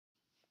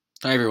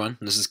Hi everyone,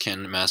 this is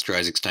Ken Master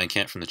Isaac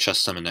Steincamp from the Chess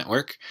Summon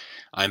Network.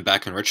 I'm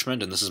back in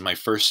Richmond and this is my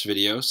first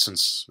video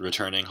since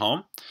returning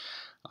home.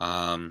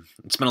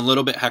 It's been a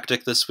little bit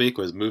hectic this week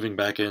with moving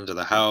back into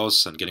the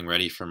house and getting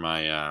ready for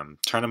my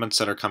tournaments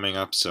that are coming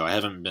up, so I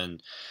haven't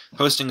been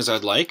posting as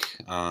I'd like.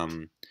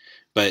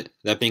 But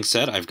that being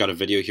said, I've got a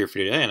video here for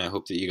you today and I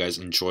hope that you guys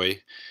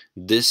enjoy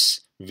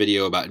this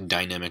video about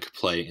dynamic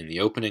play in the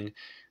opening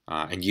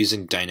and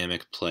using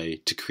dynamic play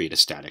to create a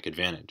static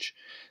advantage.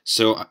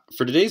 So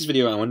for today's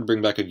video, I want to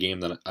bring back a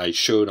game that I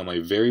showed on my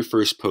very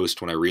first post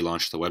when I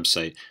relaunched the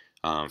website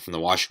from the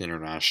Washington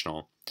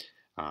International.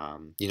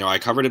 I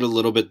covered it a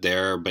little bit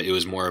there, but it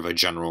was more of a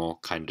general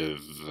kind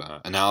of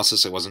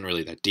analysis. It wasn't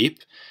really that deep.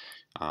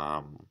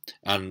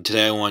 And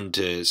today I wanted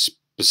to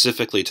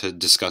specifically to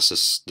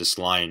discuss this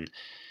line,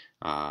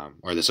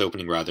 or this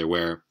opening rather,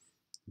 where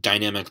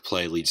dynamic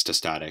play leads to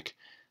static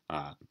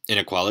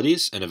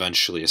inequalities and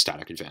eventually a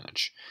static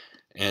advantage.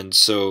 And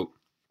so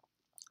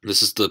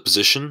this is the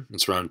position.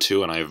 It's round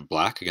 2, and I have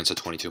black against a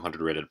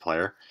 2200 rated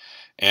player.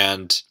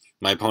 And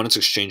my opponents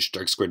exchanged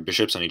dark squared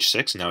bishops on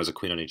h6, and now has a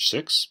queen on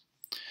h6.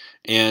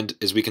 And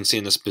as we can see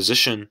in this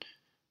position,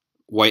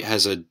 white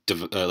has a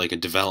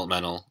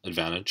developmental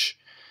advantage.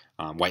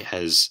 White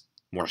has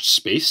more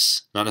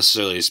space, not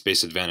necessarily a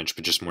space advantage,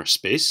 but just more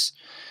space.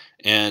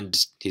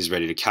 And he's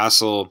ready to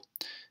castle.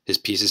 His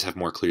pieces have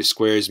more clear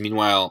squares.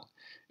 Meanwhile,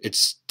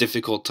 it's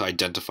difficult to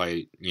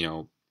identify,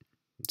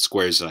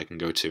 squares that I can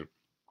go to.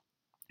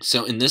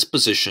 So in this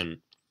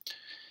position,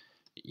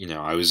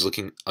 I was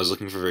looking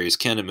for various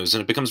candidate moves,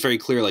 and it becomes very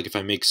clear, like if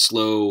I make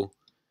slow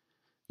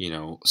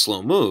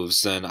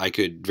moves, then I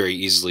could very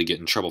easily get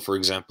in trouble. For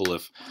example,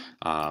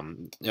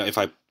 if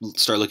I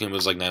start looking at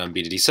moves like knight on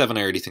b to d7,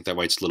 I already think that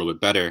white's a little bit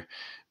better,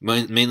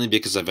 mainly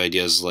because of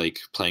ideas like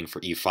playing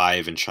for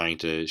e5 and trying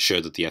to show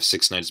that the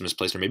f6 knight is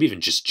misplaced, or maybe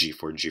even just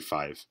g4,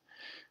 g5.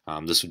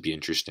 This would be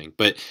interesting.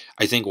 But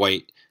I think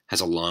white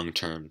has a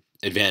long-term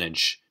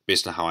advantage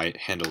based on how I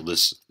handle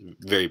this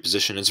very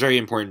position. It's very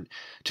important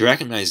to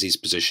recognize these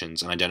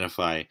positions and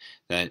identify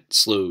that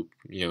slow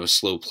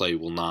play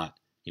will not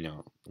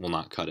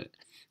cut it.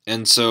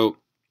 And so,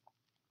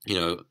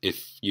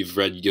 if you've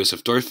read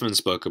Joseph Dorfman's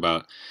book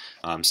about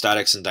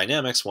statics and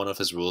dynamics, one of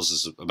his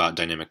rules about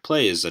dynamic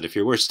play is that if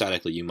you're worse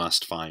statically, you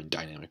must find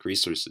dynamic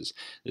resources.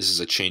 This is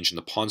a change in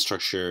the pawn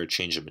structure, a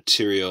change in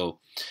material,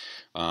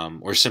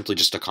 or simply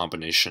just a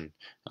combination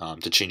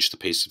to change the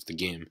pace of the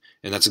game.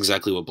 And that's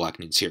exactly what black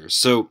needs here.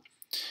 So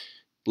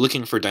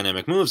looking for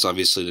dynamic moves,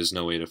 obviously there's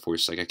no way to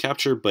force like a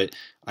capture, but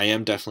I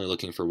am definitely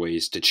looking for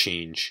ways to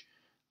change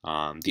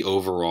the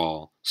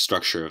overall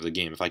structure of the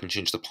game. If I can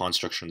change the pawn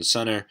structure in the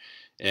center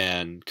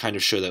and kind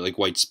of show that like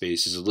white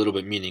space is a little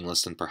bit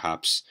meaningless, then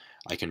perhaps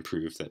I can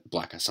prove that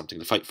black has something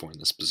to fight for in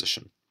this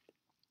position.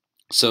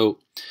 So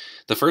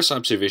the first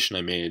observation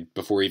I made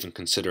before even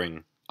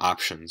considering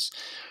options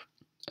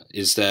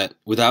is that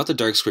without the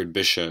dark squared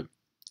bishop,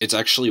 it's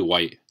actually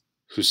white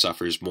who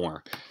suffers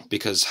more,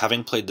 because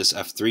having played this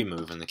f3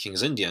 move in the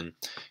King's Indian,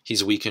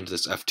 he's weakened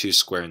this f2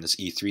 square and this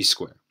e3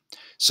 square.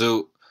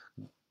 So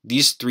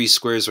these 3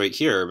 squares right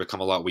here become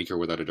a lot weaker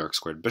without a dark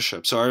squared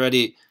bishop. So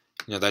already,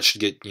 that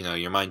should get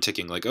your mind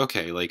ticking. Like,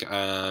 okay, like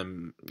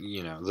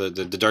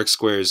the dark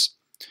squares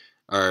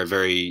are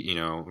very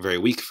very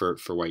weak for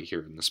white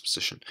here in this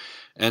position.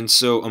 And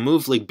so a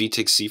move like b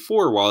takes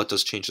c4, while it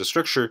does change the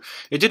structure,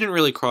 it didn't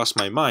really cross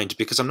my mind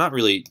because I'm not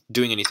really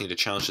doing anything to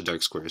challenge the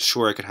dark squares.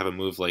 Sure, I could have a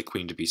move like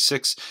queen to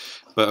b6,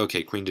 but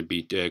okay, queen to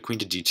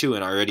d2,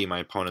 and already my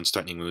opponent's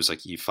threatening moves like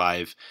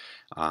e5.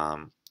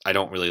 I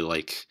don't really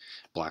like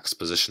black's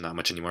position that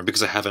much anymore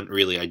because I haven't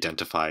really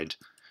identified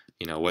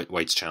what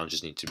white's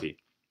challenges need to be.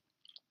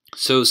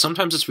 So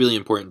sometimes it's really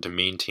important to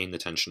maintain the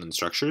tension in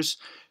structures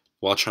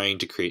while trying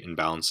to create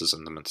imbalances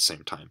in them at the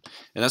same time.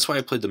 And that's why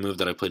I played the move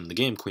that I played in the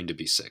game, queen to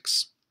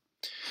b6.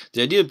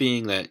 The idea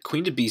being that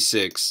queen to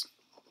b6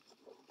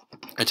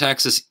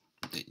 attacks this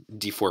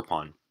d4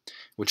 pawn,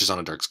 which is on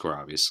a dark square,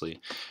 obviously.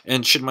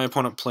 And should my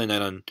opponent play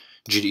knight on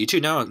g to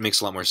e2, now it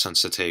makes a lot more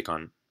sense to take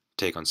on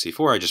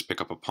c4. I just pick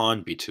up a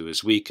pawn, b2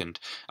 is weak, and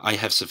I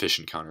have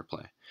sufficient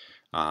counterplay.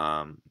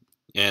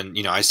 And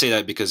I say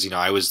that because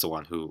I was the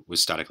one who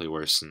was statically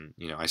worse, and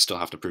I still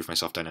have to prove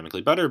myself dynamically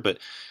better. But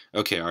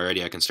okay,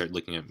 already I can start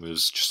looking at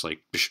moves just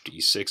like bishop to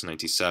e6, knight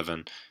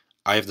d7.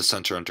 I have the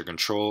center under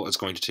control. It's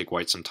going to take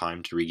white some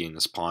time to regain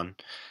this pawn,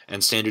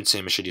 and standard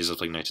samish ideas of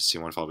like knight to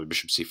c1 followed by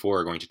bishop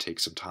c4 are going to take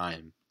some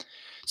time.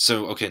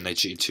 So okay, knight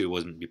g2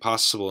 wouldn't be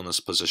possible in this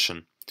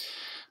position.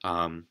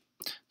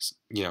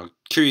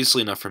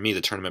 Curiously enough for me,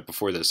 the tournament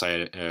before this, I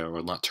had,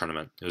 or not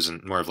tournament, it was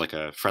more of like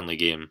a friendly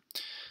game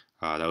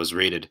that was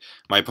rated.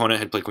 My opponent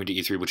had played queen to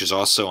e3, which is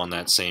also on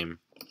that same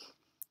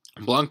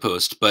blog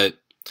post, but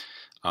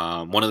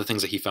one of the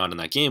things that he found in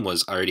that game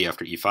was already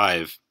after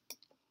e5,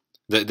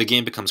 the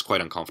game becomes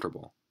quite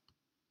uncomfortable.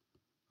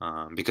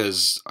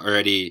 Because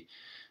already,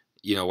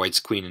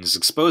 white's queen is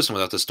exposed, and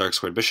without this dark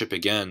squared bishop,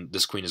 again,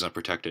 this queen is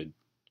unprotected,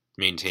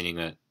 maintaining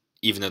that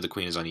even though the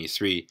queen is on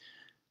e3,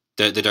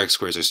 the dark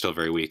squares are still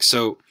very weak.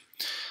 So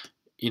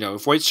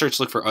if white starts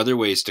to look for other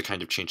ways to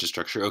kind of change the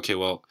structure, okay,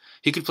 well,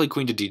 he could play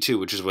queen to d2,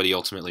 which is what he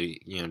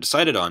ultimately,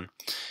 decided on.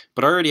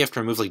 But already after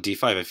a move like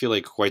d5, I feel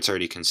like white's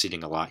already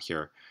conceding a lot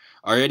here.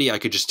 Already I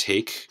could just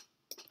take,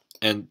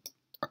 and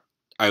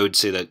I would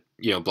say that,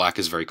 black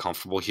is very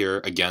comfortable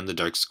here. Again, the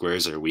dark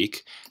squares are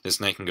weak.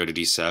 This knight can go to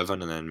d7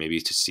 and then maybe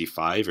to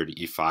c5 or to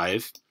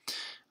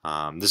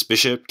e5. This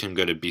bishop can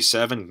go to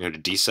b7, can go to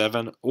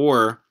d7,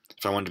 or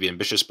if I wanted to be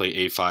ambitious, play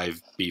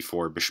a5,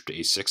 b4, bishop to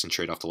a6 and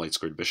trade off the light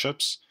squared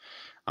bishops,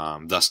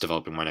 thus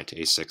developing my knight to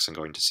a6 and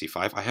going to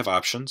c5. I have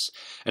options,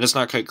 and it's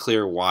not quite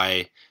clear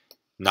why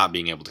not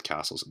being able to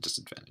castle is a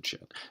disadvantage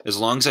yet. As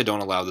long as I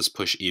don't allow this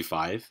push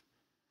e5,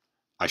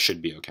 I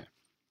should be okay.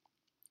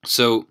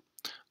 So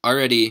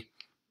already,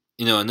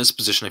 in this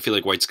position, I feel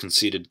like white's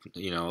conceded, a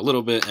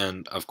little bit,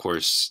 and of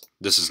course,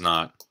 this is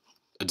not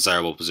a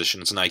desirable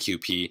position. It's an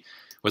IQP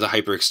with a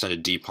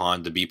hyperextended d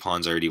pawn. The b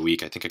pawn's already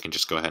weak. I think I can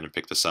just go ahead and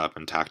pick this up,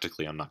 and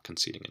tactically, I'm not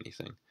conceding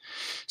anything.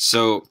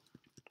 So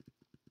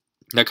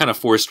that kind of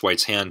forced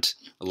white's hand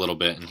a little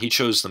bit, and he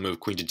chose the move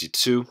queen to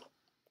d2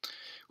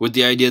 with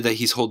the idea that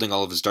he's holding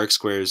all of his dark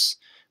squares.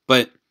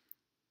 But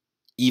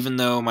even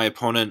though my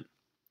opponent,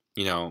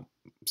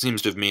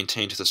 seems to have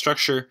maintained the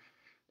structure,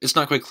 it's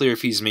not quite clear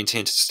if he's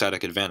maintained his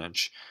static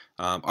advantage.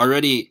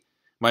 Already,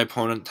 my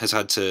opponent has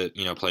had to,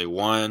 play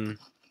 1,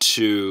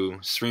 2,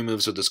 3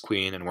 moves with this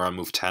queen, and we're on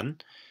move 10.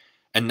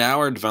 And now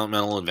our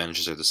developmental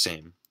advantages are the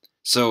same.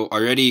 So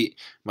already,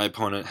 my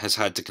opponent has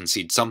had to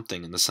concede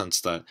something in the sense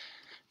that,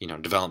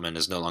 development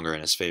is no longer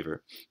in his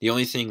favor. The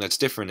only thing that's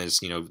different is,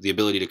 the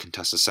ability to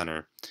contest the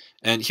center.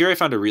 And here I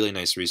found a really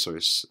nice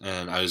resource,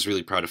 and I was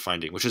really proud of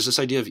finding, which is this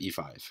idea of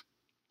e5.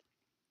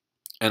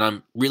 And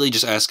I'm really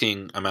just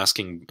asking,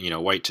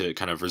 white to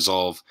kind of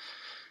resolve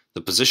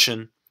the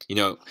position.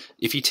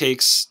 If he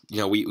takes,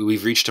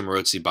 we've reached a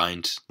Morozzi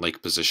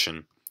bind-like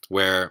position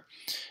where,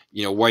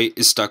 white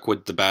is stuck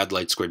with the bad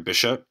light squared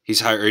bishop.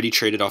 He's already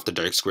traded off the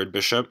dark squared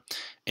bishop,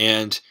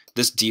 and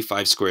this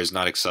d5 square is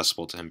not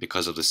accessible to him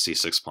because of the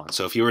c6 pawn.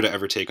 So if he were to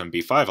ever take on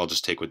b5, I'll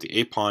just take with the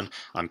a pawn.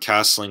 I'm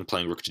castling,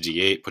 playing rook to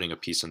d8, putting a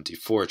piece on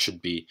d4. It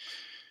should be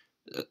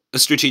a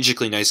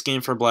strategically nice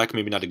game for black,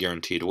 maybe not a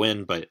guaranteed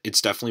win, but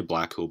it's definitely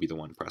black who will be the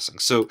one pressing.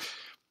 So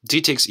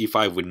d takes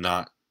e5 would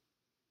not,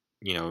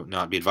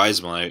 not be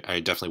advisable. I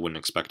definitely wouldn't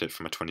expect it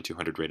from a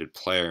 2200 rated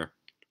player.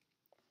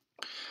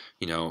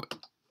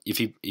 If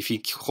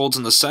he holds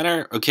in the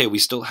center, okay, we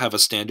still have a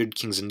standard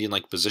King's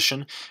Indian-like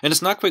position, and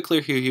it's not quite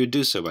clear who he would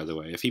do so, by the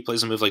way. If he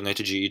plays a move like knight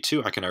to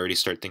ge2, I can already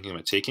start thinking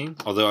about taking,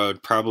 although I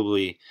would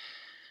probably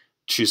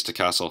choose to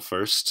castle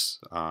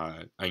first.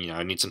 I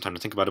need some time to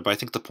think about it, but I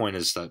think the point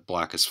is that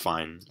black is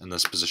fine in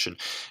this position.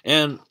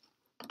 And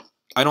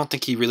I don't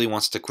think he really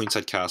wants to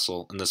queenside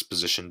castle in this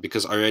position,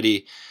 because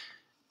already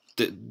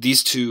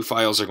these two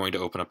files are going to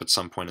open up at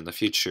some point in the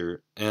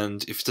future,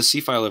 and if the c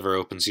file ever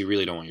opens, you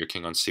really don't want your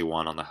king on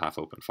c1 on the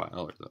half-open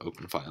file, or the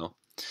open file.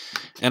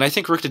 And I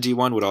think rook to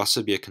d1 would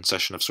also be a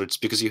concession of sorts,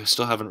 because you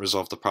still haven't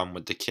resolved the problem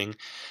with the king.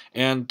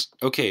 And,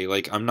 okay,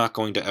 I'm not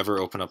going to ever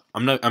open up...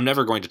 I'm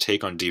never going to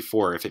take on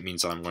d4 if it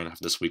means that I'm going to have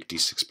this weak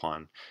d6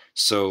 pawn.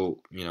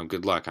 So,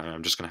 good luck.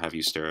 I'm just going to have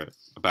you stare at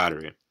a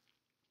battery.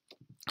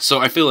 So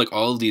I feel like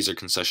all of these are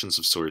concessions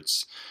of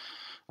sorts.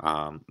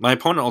 My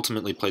opponent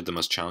ultimately played the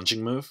most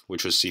challenging move,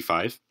 which was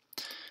c5.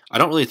 I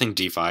don't really think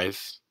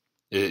d5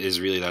 is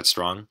really that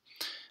strong.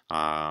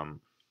 For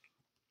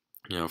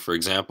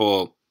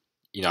example,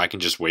 I can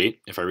just wait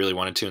if I really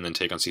wanted to and then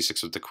take on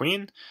c6 with the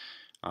queen.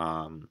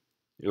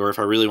 Or if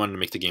I really wanted to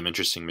make the game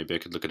interesting, maybe I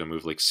could look at a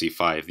move like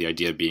c5, the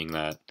idea being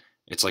that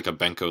it's like a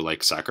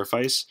Benko-like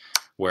sacrifice,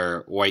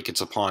 where white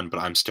gets a pawn, but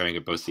I'm staring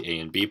at both the a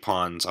and b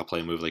pawns. I'll play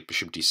a move like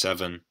bishop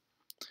d7.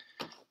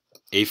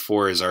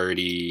 a4 is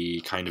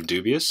already kind of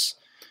dubious,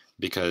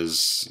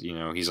 because,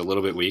 he's a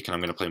little bit weak, and I'm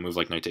going to play a move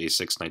like knight to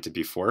a6, knight to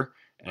b4,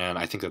 and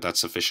I think that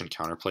that's sufficient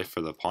counterplay for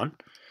the pawn.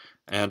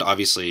 And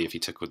obviously, if he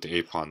took with the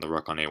a pawn, the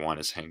rook on a1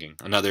 is hanging.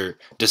 Another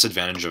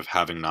disadvantage of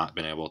having not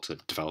been able to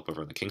develop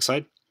over on the king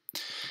side.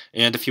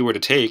 And if he were to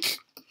take,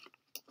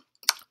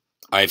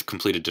 I've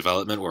completed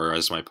development,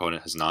 whereas my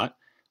opponent has not.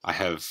 I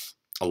have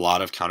a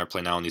lot of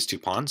counterplay now on these two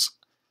pawns,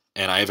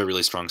 and I have a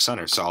really strong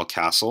center, so I'll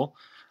castle.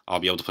 I'll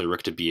be able to play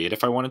rook to b8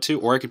 if I wanted to,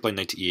 or I could play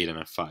knight to e8 and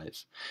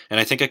f5. And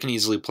I think I can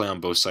easily play on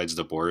both sides of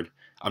the board.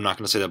 I'm not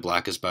going to say that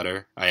black is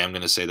better. I am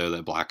going to say, though,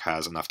 that black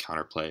has enough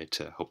counterplay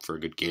to hope for a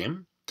good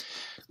game.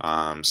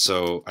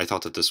 So I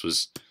thought that this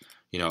was,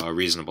 a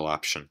reasonable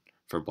option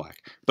for black.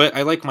 But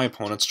I like my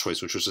opponent's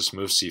choice, which was this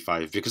move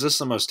c5, because this is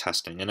the most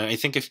testing. And I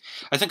think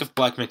if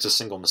black makes a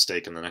single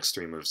mistake in the next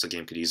 3 moves, the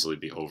game could easily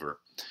be over.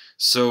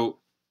 So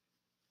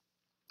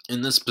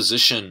in this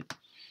position,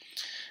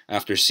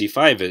 after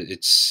c5,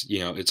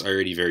 it's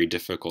already very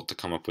difficult to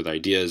come up with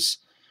ideas,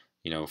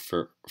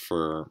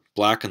 for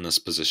black in this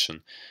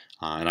position.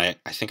 And I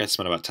think I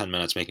spent about 10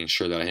 minutes making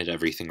sure that I hit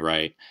everything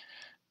right.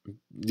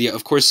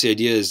 Of course, the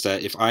idea is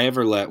that if I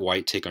ever let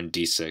white take on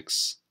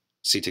d6,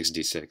 c takes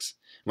d6,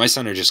 my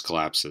center just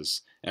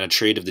collapses. And a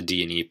trade of the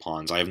d and e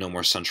pawns, I have no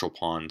more central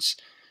pawns.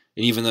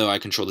 And even though I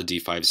control the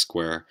d5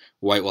 square,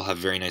 white will have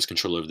very nice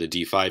control over the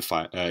d5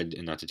 file,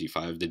 not the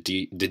d5,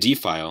 the d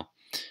file,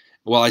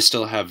 while I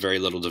still have very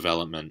little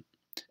development.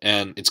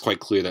 And it's quite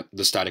clear that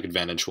the static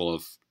advantage will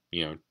have,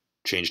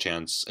 changed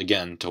hands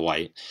again to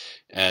white.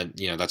 And,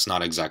 that's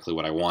not exactly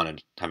what I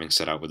wanted, having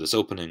set out with this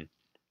opening.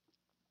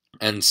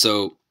 And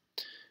so,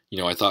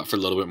 I thought for a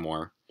little bit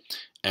more.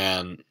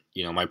 And,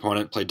 my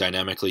opponent played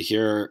dynamically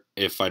here.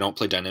 If I don't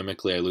play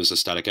dynamically, I lose a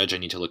static edge. I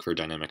need to look for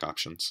dynamic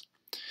options.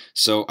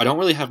 So I don't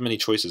really have many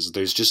choices.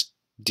 There's just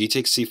d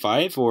takes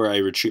c5, or I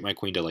retreat my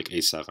queen to like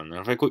a7. And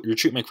if I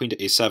retreat my queen to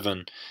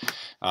a7,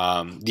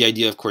 the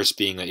idea, of course,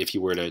 being that if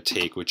you were to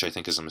take, which I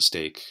think is a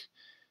mistake,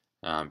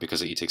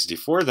 because of e takes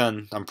d4,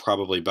 then I'm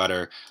probably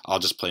better. I'll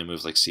just play a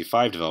move like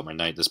c5, develop my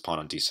knight. This pawn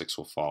on d6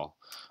 will fall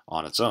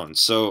on its own.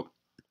 So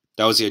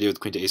that was the idea with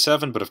queen to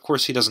a7, but of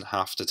course he doesn't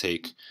have to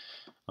take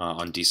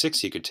on d6.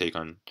 He could take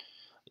on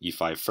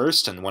e5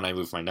 first, and when I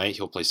move my knight,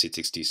 he'll play c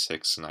takes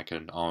d6, and I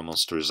can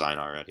almost resign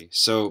already.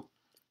 So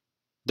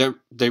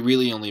they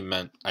really only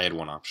meant I had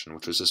one option,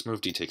 which was this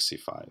move d takes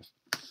c5.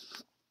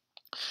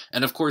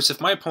 And of course, if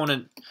my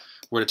opponent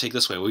were to take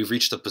this way, we've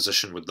reached the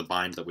position with the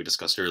bind that we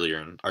discussed earlier,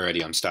 and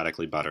already I'm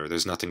statically better.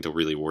 There's nothing to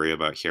really worry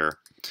about here.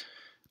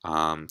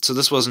 So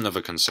this wasn't of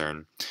a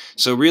concern.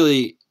 So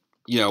really,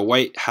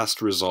 white has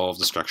to resolve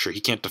the structure.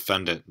 He can't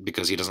defend it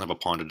because he doesn't have a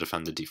pawn to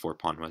defend the d4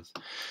 pawn with.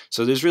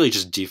 So there's really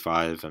just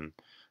d5 and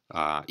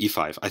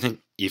e5. I think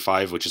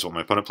e5, which is what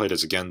my opponent played,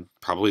 is again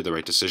probably the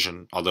right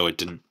decision, although it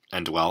didn't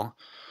end well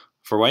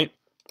for white.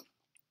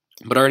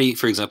 But already,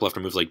 for example, after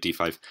a move like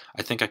d5,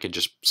 I think I could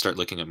just start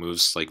looking at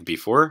moves like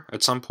b4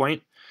 at some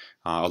point,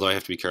 although I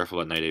have to be careful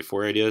about knight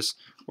a4 ideas,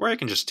 or I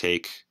can just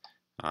take.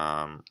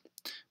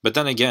 But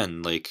then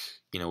again,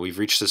 we've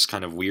reached this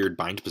kind of weird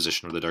bind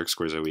position where the dark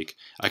squares are weak.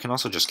 I can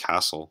also just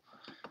castle.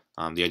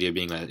 The idea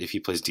being that if he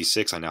plays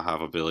d6, I now have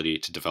ability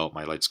to develop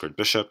my light squared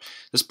bishop.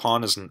 This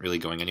pawn isn't really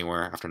going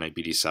anywhere after knight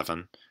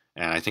bd7,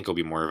 and I think it'll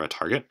be more of a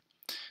target,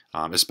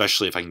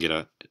 especially if I can get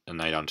a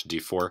knight onto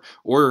d4.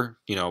 Or,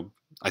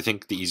 I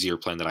think the easier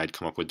plan that I'd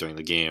come up with during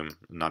the game,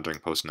 not during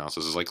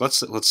post-analysis, is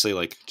let's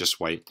say just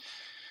white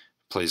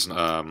plays,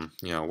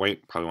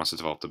 white probably wants to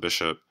develop the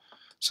bishop,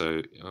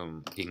 so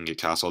he can get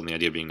castled, and the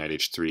idea being knight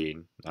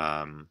h3,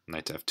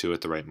 knight to f2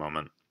 at the right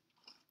moment.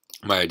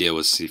 My idea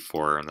was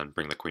c4 and then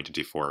bring the queen to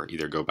d4,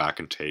 either go back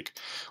and take,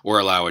 or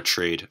allow a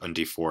trade on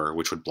d4,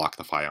 which would block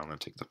the file and then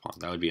take the pawn.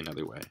 That would be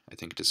another way, I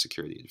think, to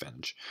secure the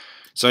advantage.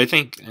 So I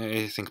think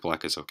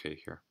black is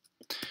okay here.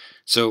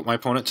 So my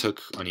opponent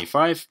took on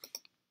e5,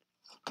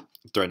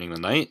 threatening the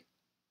knight.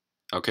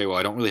 Okay, well,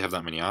 I don't really have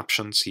that many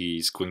options.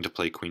 He's going to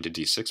play queen to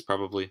d6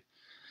 probably.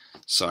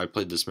 So I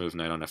played this move,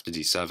 knight on f to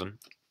d7.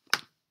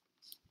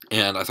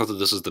 And I thought that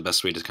this was the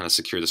best way to kind of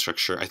secure the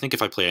structure. I think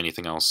if I play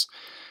anything else,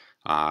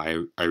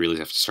 I really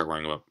have to start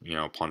worrying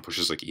about, pawn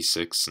pushes like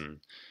e6, and,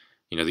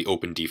 the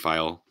open d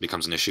file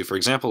becomes an issue. For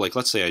example,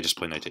 let's say I just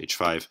play knight to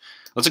h5.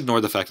 Let's ignore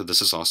the fact that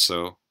this is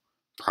also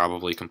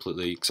probably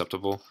completely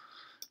acceptable.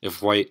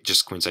 If white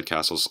just queenside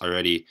castles,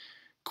 already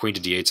queen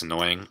to d8 is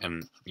annoying,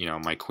 and,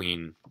 my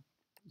queen,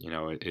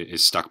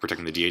 is stuck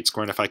protecting the d8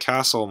 square, and if I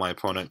castle, my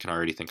opponent can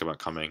already think about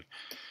coming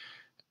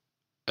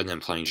and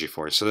then playing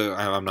g4. So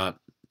I'm not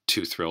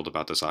too thrilled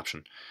about this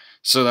option.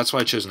 So that's why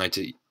I chose knight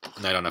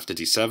on f to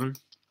d7.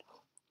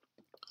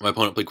 My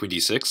opponent played queen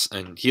d6,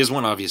 and he has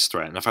one obvious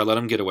threat, and if I let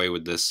him get away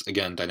with this,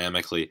 again,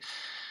 dynamically,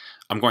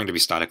 I'm going to be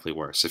statically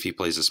worse if he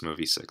plays this move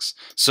e6.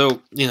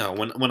 So,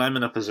 when I'm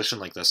in a position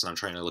like this and I'm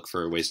trying to look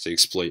for ways to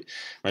exploit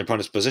my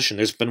opponent's position,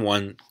 there's been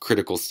one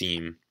critical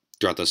theme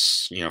throughout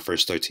this,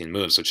 first 13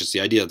 moves, which is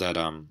the idea that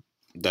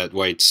that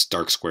white's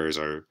dark squares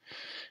are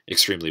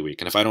extremely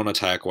weak, and if I don't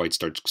attack white's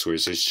dark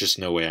squares, there's just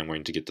no way I'm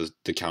going to get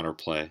the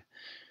counterplay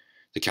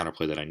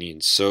that I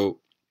need. So,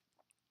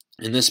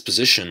 in this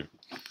position,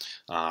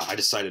 I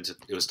decided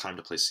it was time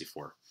to play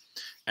c4.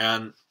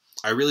 And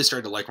I really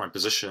started to like my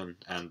position,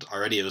 and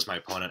already it was my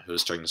opponent who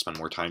was starting to spend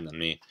more time than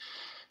me.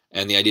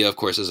 And the idea, of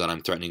course, is that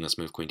I'm threatening this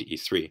move queen to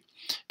e3.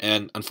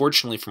 And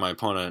unfortunately for my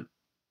opponent,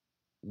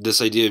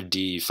 this idea of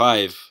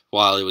d5,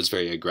 while it was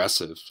very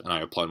aggressive, and I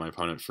applaud my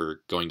opponent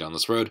for going down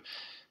this road,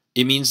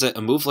 it means that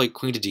a move like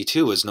queen to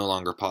d2 is no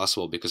longer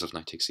possible because of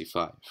knight takes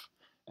e5.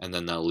 And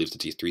then that'll leave the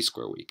d3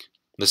 square weak.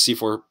 The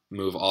c4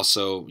 move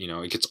also,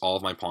 it gets all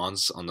of my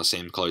pawns on the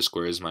same color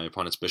square as my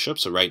opponent's bishop,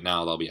 so right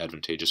now that'll be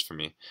advantageous for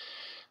me.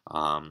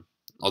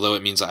 Although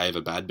it means that I have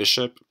a bad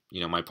bishop,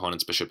 my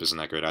opponent's bishop isn't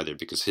that great either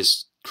because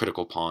his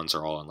critical pawns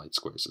are all on light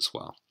squares as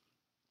well.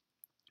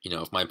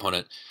 If my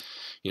opponent,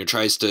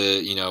 tries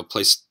to,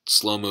 play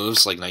slow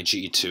moves like knight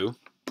ge2,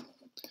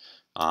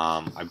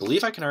 I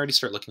believe I can already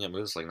start looking at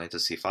moves like knight to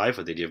c5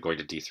 with the idea of going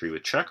to d3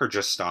 with check, or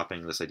just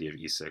stopping this idea of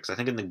e6. I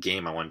think in the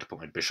game I wanted to put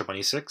my bishop on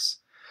e6.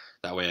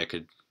 That way I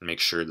could make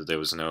sure that there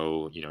was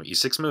no,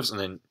 e6 moves, and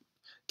then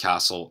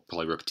castle,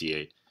 probably rook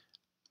d8,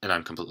 and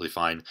I'm completely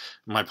fine.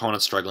 My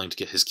opponent's struggling to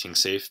get his king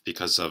safe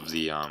because of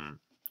the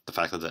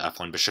fact that the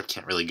f1 bishop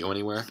can't really go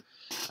anywhere.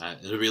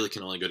 It really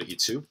can only go to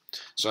e2.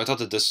 So I thought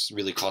that this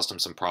really caused him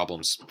some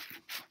problems.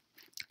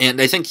 And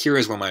I think here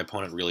is where my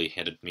opponent really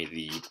handed me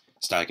the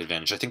static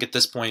advantage. I think at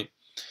this point,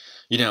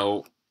 you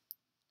know,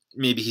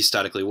 maybe he's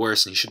statically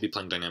worse and he should be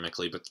playing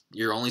dynamically, but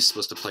you're only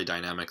supposed to play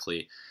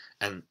dynamically,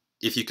 and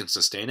if you can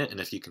sustain it and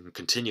if you can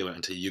continue it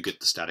until you get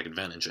the static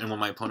advantage. And when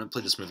my opponent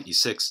played this move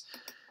e6,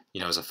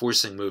 as a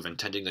forcing move,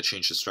 intending to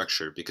change the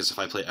structure, because if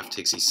I play f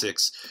takes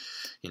e6,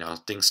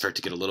 things start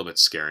to get a little bit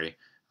scary.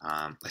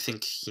 I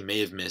think he may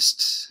have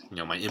missed,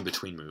 my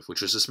in-between move,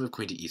 which was this move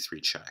queen to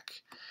e3 check.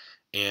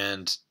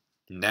 And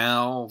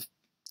now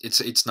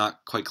it's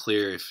not quite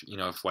clear if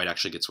White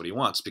actually gets what he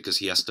wants, because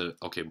he has to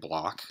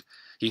block.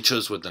 He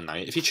chose with the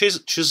knight. If he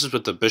chooses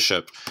with the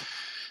bishop,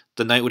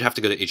 the knight would have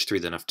to go to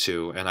h3 then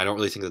f2, and I don't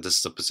really think that this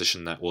is a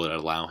position that will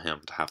allow him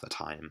to have the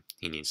time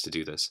he needs to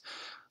do this.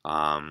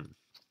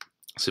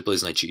 So he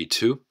plays knight to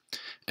e2,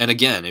 and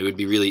again, it would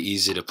be really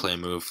easy to play a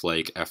move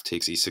like f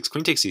takes e6,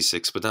 queen takes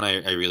e6, but then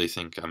I really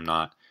think I'm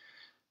not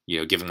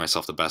giving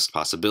myself the best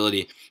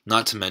possibility.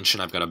 Not to mention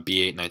I've got a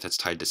b8 knight that's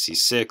tied to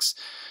c6.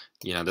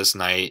 This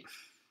knight,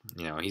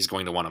 he's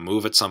going to want to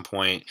move at some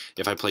point.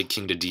 If I play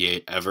king to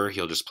d8 ever,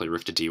 he'll just play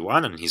rook to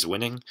d1 and he's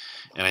winning.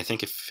 And I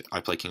think if I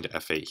play king to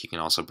f8, he can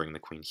also bring the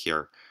queen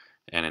here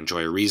and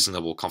enjoy a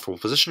reasonable, comfortable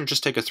position, or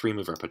just take a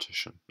 3-move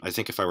repetition. I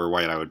think if I were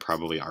White, I would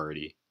probably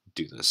already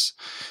do this.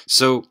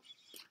 So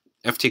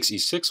f takes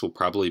e6 will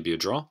probably be a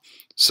draw.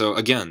 So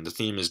again, the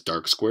theme is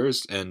dark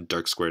squares and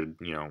dark squared,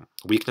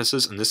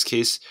 weaknesses. In this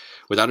case,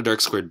 without a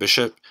dark squared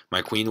bishop,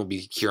 my queen will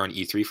be here on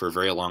e3 for a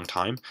very long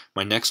time.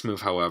 My next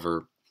move,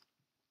 however,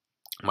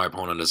 my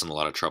opponent is in a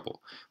lot of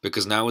trouble,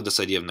 because now with this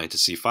idea of knight to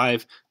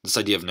c5, this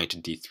idea of knight to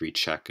d3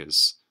 check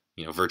is,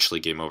 virtually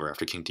game over.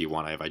 After king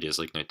d1, I have ideas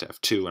like knight to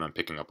f2, and I'm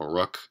picking up a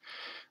rook.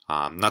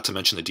 Not to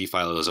mention the d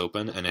file is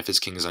open, and if his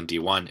king is on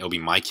d1, it'll be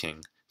my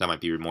king that might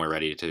be more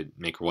ready to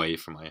make way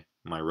for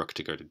my rook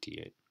to go to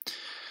d8.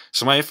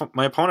 So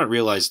my opponent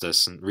realized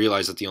this, and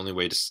realized that the only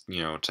way to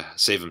to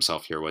save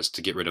himself here was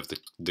to get rid of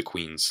the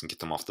queens and get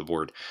them off the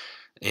board.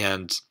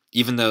 And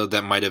even though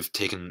that might have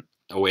taken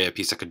away a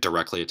piece that could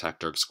directly attack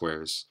dark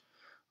squares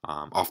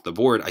off the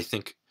board, I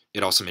think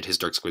it also made his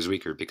dark squares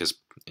weaker, because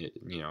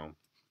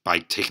by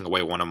taking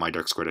away one of my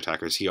dark squared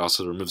attackers, he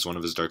also removes one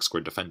of his dark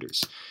squared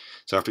defenders.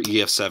 So after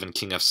ef7,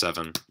 king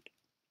f7,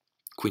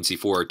 queen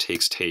c4,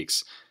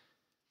 takes.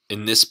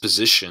 In this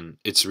position,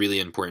 it's really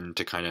important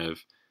to kind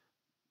of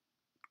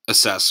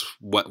assess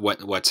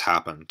what's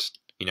happened.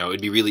 It'd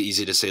be really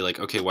easy to say, like,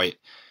 okay, White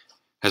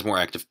has more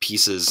active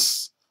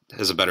pieces,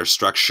 has a better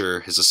structure,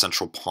 has a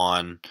central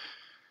pawn,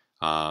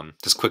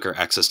 has quicker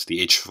access to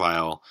the H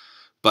file,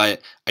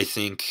 but I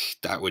think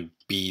that would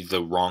be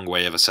the wrong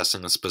way of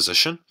assessing this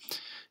position.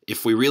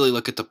 If we really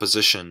look at the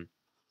position,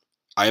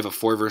 I have a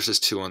 4 versus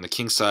 2 on the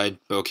king side,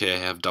 but okay, I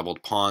have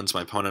doubled pawns.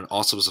 My opponent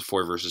also has a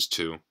 4 versus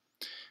 2.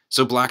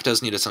 So black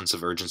does need a sense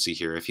of urgency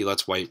here. If he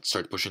lets White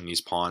start pushing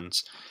these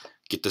pawns,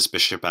 get this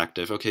bishop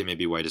active, okay,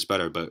 maybe White is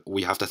better, but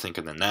we have to think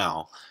in the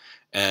now.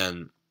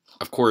 And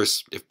of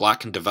course, if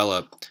black can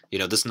develop,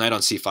 this knight on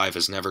c5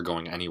 is never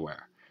going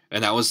anywhere.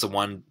 And that was the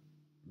one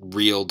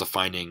real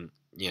defining,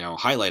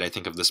 highlight, I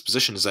think, of this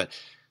position, is that,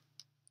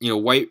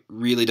 White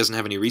really doesn't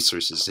have any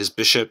resources. His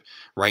bishop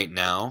right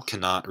now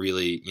cannot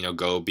really,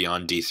 go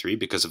beyond d3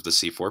 because of the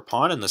c4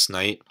 pawn, and this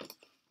knight,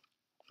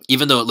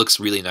 even though it looks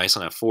really nice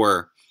on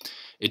f4,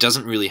 it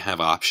doesn't really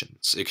have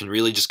options. It can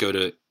really just go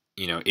to,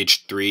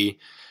 h3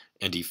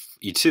 and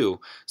e2.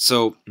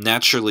 So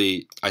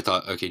naturally, I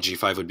thought, okay,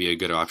 g5 would be a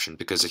good option,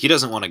 because he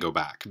doesn't want to go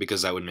back,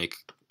 because that would make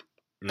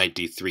knight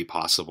d3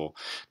 possible.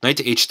 Knight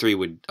to h3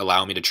 would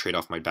allow me to trade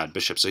off my bad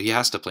bishop, so he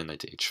has to play knight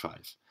to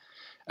h5.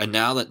 And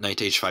now that knight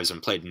to h5 has been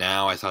played,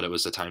 now I thought it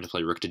was the time to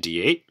play rook to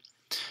d8,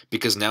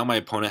 because now my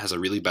opponent has a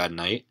really bad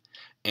knight,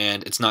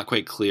 and it's not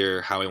quite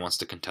clear how he wants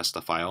to contest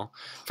the file.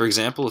 For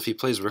example, if he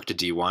plays rook to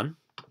d1,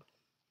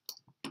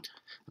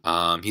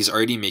 he's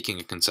already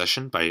making a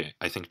concession by,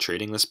 I think,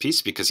 trading this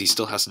piece, because he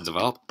still has to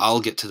develop. I'll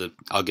get to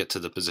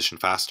the position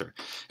faster.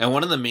 And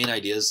one of the main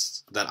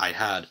ideas that I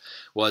had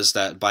was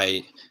that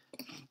by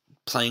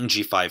playing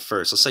g5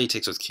 first, let's say he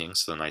takes with king,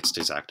 so the knight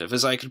stays active,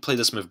 is I could play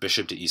this move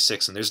bishop to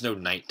e6, and there's no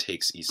knight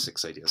takes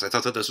e6 ideas. I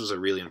thought that this was a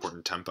really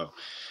important tempo,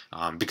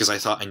 because I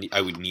thought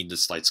I would need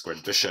this light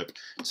squared bishop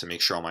to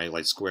make sure all my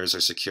light squares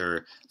are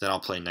secure. Then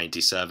I'll play knight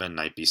d7,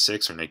 knight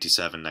b6, or knight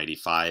d7, knight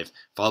e5,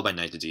 followed by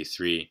knight to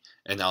d3,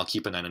 and then I'll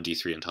keep a knight on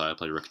d3 until I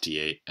play rook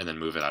d8, and then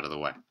move it out of the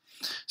way.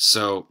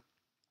 So,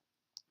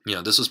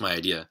 this was my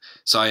idea.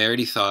 So I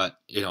already thought,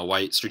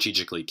 White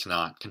strategically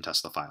cannot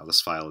contest the file.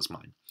 This file is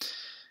mine.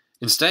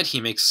 Instead, he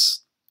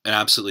makes an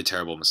absolutely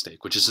terrible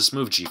mistake, which is this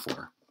move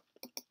g4.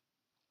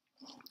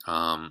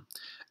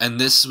 And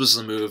this was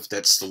the move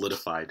that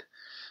solidified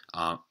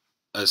a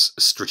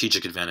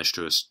strategic advantage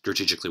to a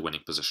strategically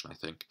winning position, I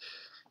think.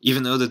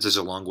 Even though that there's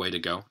a long way to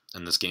go,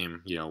 and this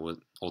game,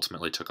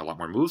 ultimately took a lot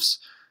more moves,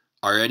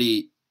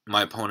 already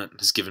my opponent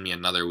has given me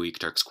another weak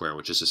dark square,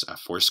 which is this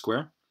f4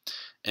 square.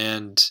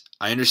 And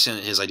I understand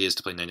that his idea is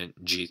to play knight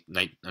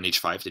on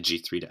h5 to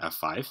g3 to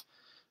f5.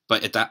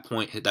 But at that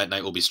point, that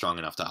knight will be strong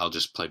enough that I'll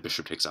just play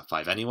bishop takes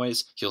f5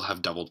 anyways. He'll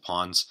have doubled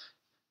pawns.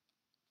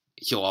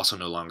 he'll also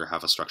no longer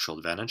have a structural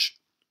advantage.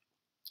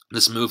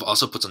 This move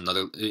also puts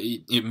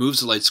it moves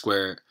the light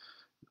square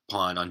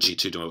pawn on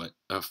g2 to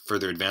a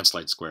further advanced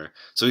light square.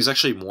 So he's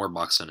actually more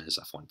boxed in his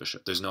f1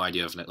 bishop. There's no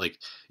idea of, like,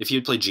 if he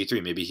had played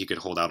g3, maybe he could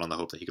hold out on the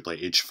hope that he could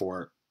play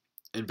h4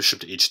 and bishop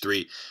to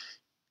h3,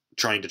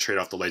 trying to trade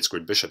off the light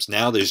squared bishops.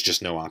 Now there's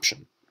just no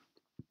option.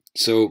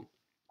 So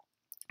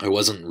I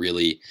wasn't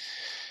really,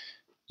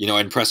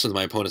 impressed with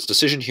my opponent's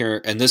decision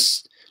here, and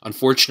this,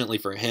 unfortunately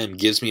for him,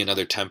 gives me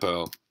another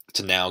tempo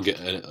to now get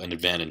an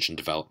advantage in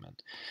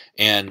development.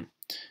 And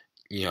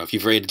if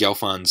you've read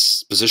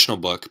Gelfand's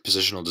positional book,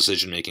 Positional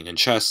Decision-Making in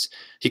Chess,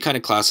 he kind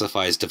of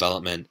classifies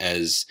development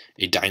as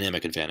a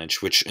dynamic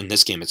advantage, which in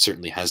this game it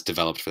certainly has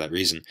developed for that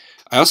reason.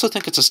 I also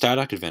think it's a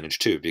static advantage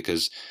too,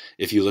 because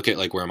if you look at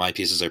like where my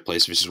pieces are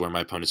placed versus where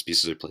my opponent's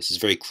pieces are placed, it's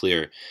very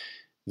clear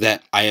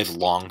that I have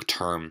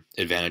long-term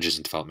advantages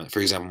in development. For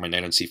example, my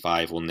knight on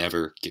c5 will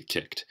never get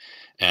kicked,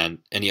 and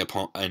any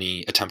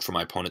attempt for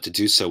my opponent to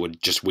do so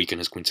would just weaken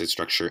his queenside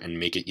structure and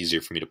make it easier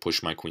for me to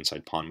push my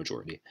queenside pawn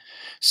majority.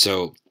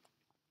 So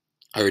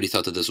I already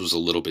thought that this was a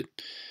little bit,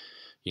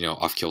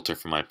 off kilter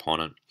for my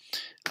opponent.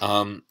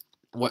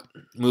 What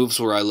moves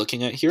were I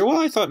looking at here?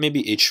 Well, I thought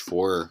maybe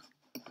h4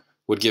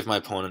 would give my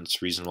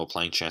opponents reasonable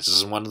playing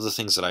chances. And one of the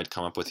things that I'd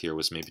come up with here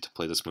was maybe to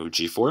play this move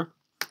g4.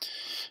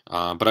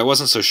 But I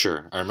wasn't so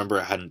sure. I remember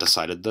I hadn't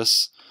decided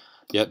this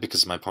yet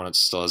because my opponent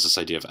still has this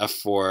idea of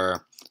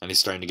f4, and he's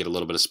starting to get a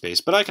little bit of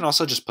space. But I can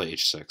also just play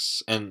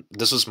h6. And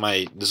this was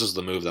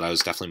the move that I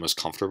was definitely most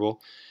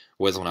comfortable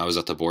with when I was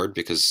at the board,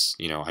 because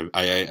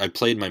I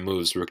played my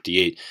moves rook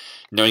d8,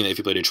 knowing that if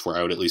he played h4,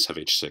 I would at least have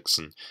h6.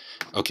 And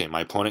okay,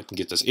 my opponent can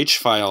get this h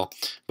file,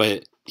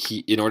 but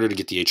in order to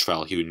get the h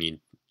file, he would need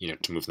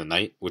to move the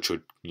knight, which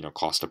would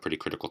cost a pretty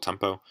critical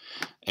tempo.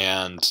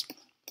 And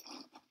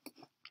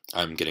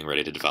I'm getting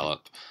ready to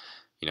develop.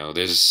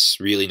 There's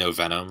really no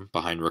venom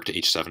behind rook to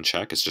h7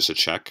 check. It's just a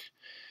check,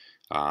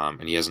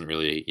 and he hasn't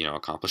really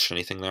accomplished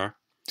anything there.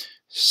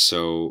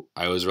 So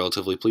I was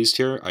relatively pleased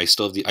here. I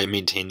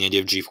maintain the idea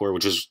of g4,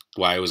 which is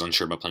why I was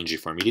unsure about playing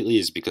g4 immediately,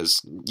 is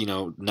because,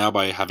 now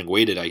by having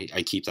waited,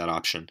 I keep that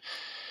option.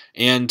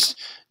 And,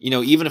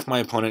 even if my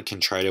opponent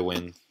can try to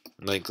win,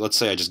 like, let's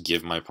say I just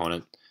give my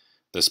opponent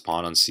this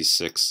pawn on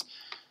c6.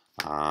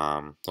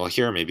 Well,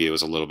 here maybe it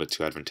was a little bit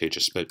too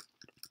advantageous, but,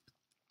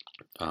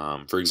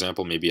 for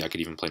example, maybe I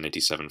could even play knight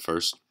d7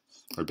 first,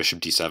 or bishop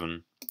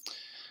d7.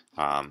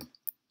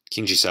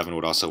 King g7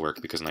 would also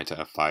work because knight to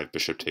f5,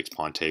 bishop takes,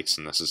 pawn takes,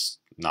 and this is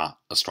not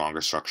a stronger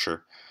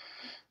structure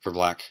for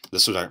black.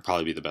 This would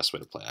probably be the best way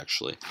to play,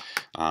 actually.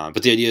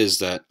 But the idea is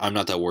that I'm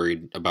not that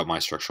worried about my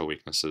structural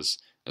weaknesses.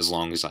 As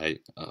long as I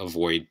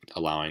avoid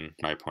allowing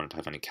my opponent to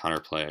have any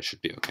counterplay, I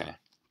should be okay.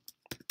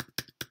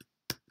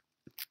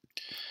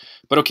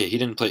 But okay, he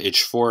didn't play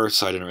h4,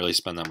 so I didn't really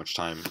spend that much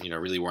time,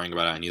 really worrying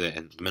about it. I knew that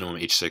at minimum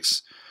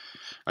h6,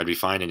 I'd be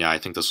fine. And yeah, I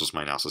think this was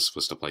my analysis,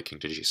 was to play king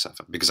to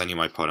g7, because I knew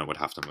my opponent would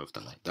have to move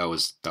the knight. That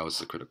was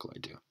the critical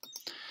idea.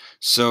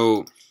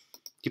 So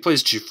he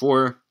plays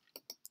g4,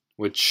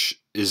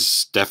 which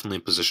is definitely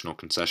a positional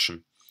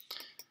concession.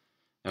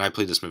 And I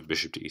played this move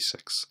bishop to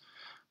e6.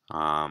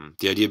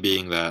 The idea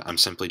being that I'm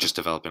simply just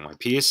developing my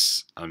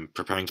piece. I'm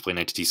preparing to play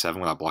knight to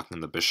d7 without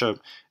blocking the bishop,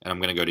 and I'm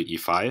going to go to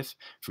e5.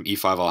 From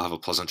e5, I'll have a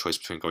pleasant choice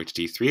between going to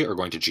d3 or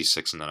going to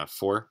g6 and then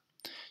f4.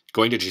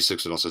 Going to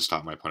g6 would also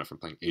stop my opponent from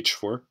playing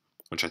h4,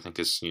 which I think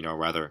is,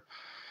 rather,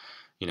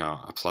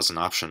 a pleasant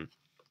option.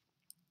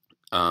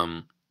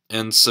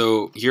 And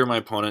so here my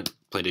opponent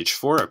played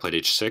h4, I played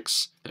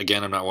h6.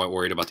 Again, I'm not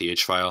worried about the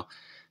h file.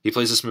 He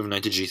plays this move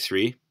knight to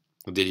g3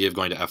 with the idea of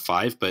going to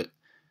f5, but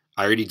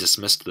I already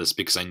dismissed this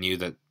because I knew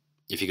that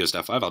if he goes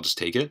to f5, I'll just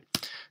take it.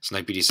 So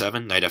knight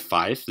bd7, knight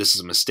f5. This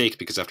is a mistake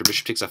because after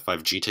bishop takes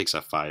f5, g takes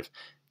f5,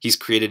 he's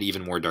created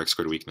even more dark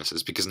squared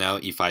weaknesses because now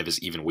e5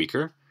 is even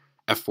weaker.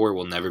 f4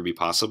 will never be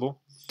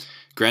possible.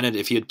 Granted,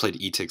 if he had played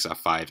e takes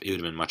f5, it would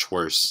have been much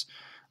worse.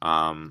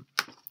 I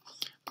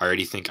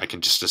already think I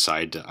can just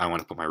decide I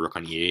want to put my rook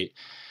on e8.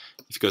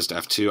 If he goes to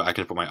f2, I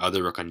can put my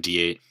other rook on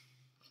d8,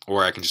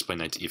 or I can just play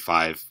knight to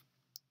e5.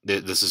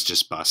 This is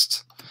just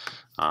bust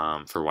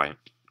for white.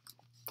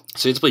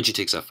 So he had to play g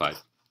takes f5.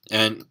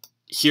 And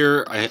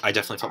here, I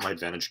definitely felt my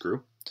advantage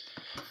grew.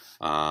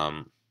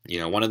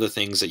 One of the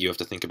things that you have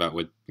to think about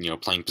with,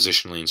 playing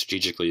positionally and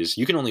strategically is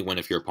you can only win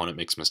if your opponent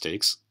makes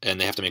mistakes,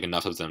 and they have to make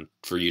enough of them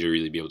for you to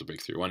really be able to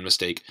break through. One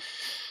mistake,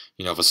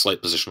 of a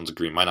slight positional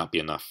degree might not be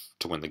enough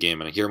to win the game.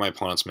 And here my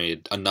opponent's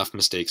made enough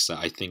mistakes that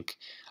I think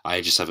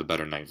I just have a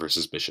better knight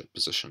versus bishop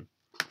position.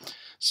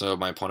 So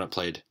my opponent I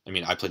played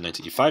knight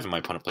to e5, and my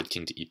opponent played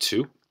king to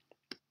e2.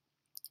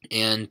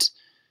 And,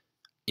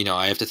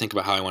 I have to think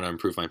about how I want to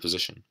improve my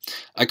position.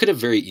 I could have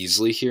very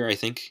easily here, I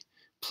think,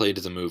 played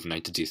the move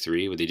knight to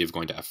d3 with the idea of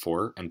going to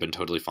f4 and been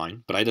totally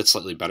fine. But I had a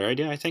slightly better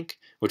idea, I think,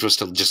 which was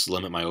to just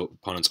limit my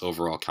opponent's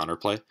overall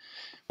counterplay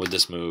with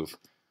this move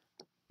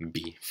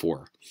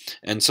b4.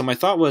 And so my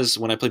thought was,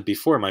 when I played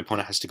b4, my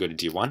opponent has to go to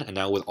d1, and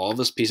now with all of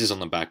those pieces on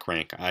the back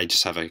rank, I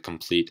just have a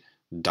complete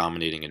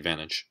dominating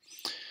advantage.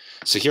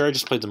 So here I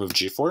just played the move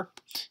g4,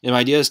 and my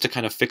idea is to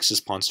kind of fix his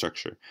pawn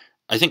structure.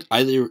 I think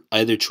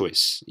either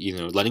choice,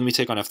 letting me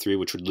take on f3,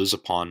 which would lose a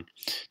pawn,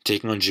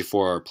 taking on g4,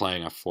 or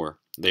playing f4,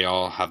 they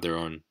all have their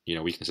own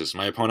weaknesses.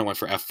 My opponent went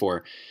for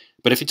f4,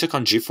 but if he took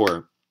on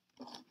g4,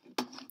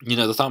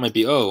 the thought might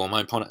be, oh, well,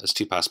 my opponent has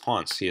 2 passed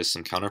pawns. He has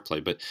some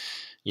counterplay, but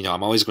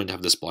I'm always going to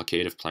have this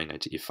blockade of playing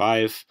knight to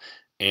e5,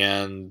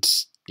 and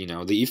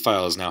the e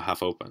file is now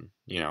half open,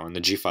 and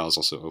the g file is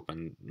also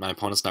open. My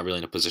opponent's not really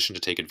in a position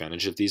to take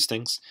advantage of these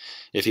things.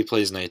 If he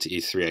plays knight to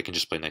e3, I can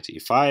just play knight to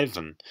e5,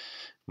 and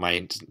my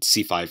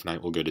c5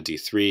 knight will go to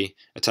d3,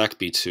 attack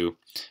b2,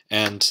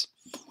 and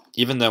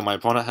even though my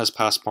opponent has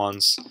passed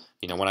pawns,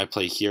 when I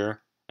play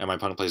here and my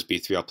opponent plays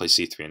b3, I'll play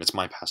c3, and it's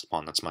my passed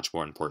pawn that's much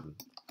more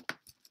important.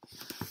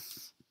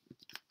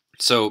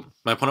 So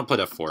my opponent played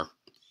f4,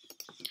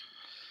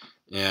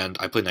 and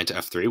I played knight to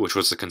f3, which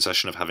was the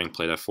concession of having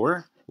played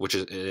f4, which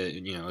is,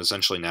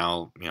 essentially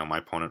now, my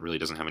opponent really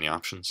doesn't have any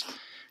options.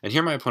 And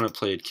here my opponent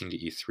played king to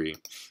e3,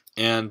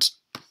 and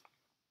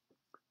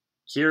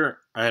here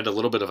I had a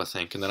little bit of a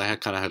think, and then I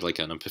kind of had like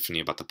an epiphany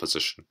about the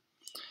position.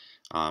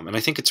 And I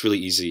think it's really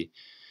easy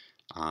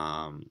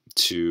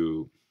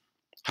to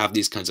have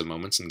these kinds of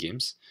moments in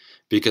games,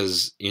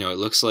 because it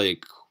looks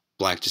like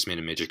black just made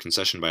a major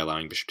concession by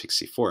allowing bishop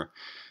takes c4,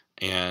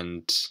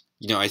 and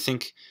I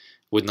think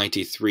with knight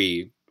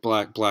d3,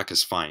 black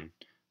is fine,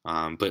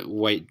 but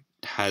white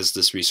has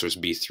this resource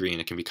b3,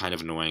 and it can be kind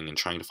of annoying, and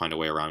trying to find a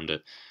way around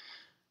it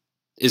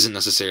isn't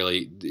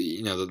necessarily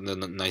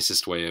the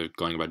nicest way of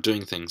going about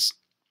doing things.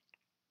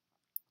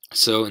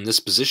 So in this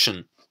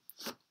position,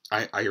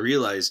 I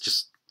realized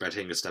just by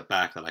taking a step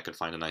back that I could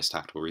find a nice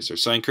tactical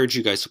resource. So I encourage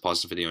you guys to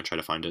pause the video and try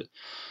to find it.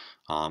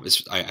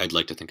 I'd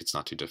like to think it's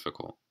not too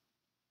difficult.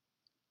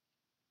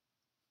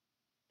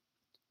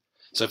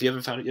 So if you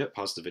haven't found it yet,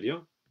 pause the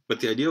video. But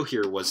the idea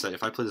here was that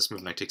if I play this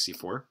move knight takes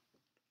c4,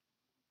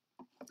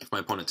 if my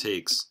opponent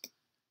takes,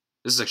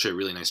 this is actually a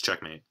really nice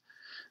checkmate.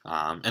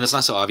 And it's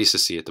not so obvious to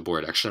see at the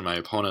board. Actually, my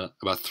opponent,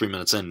 about 3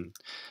 minutes in,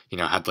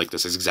 had like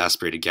this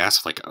exasperated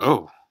gasp, like,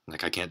 oh,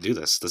 like I can't do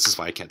this. This is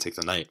why I can't take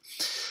the knight.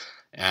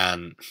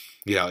 And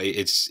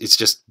it's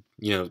just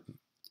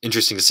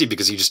interesting to see,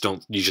 because you just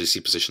don't usually see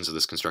positions of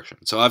this construction.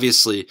 So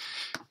obviously,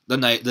 the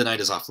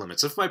knight is off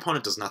limits. If my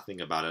opponent does nothing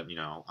about it,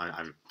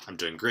 I'm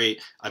doing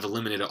great. I've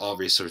eliminated all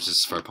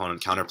resources for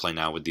opponent counterplay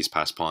now with these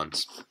passed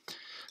pawns.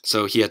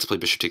 So he had to play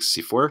bishop takes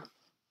c4,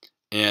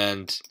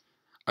 and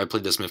I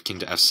played this move king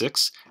to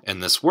f6,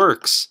 and this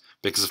works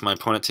because if my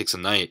opponent takes a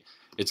knight,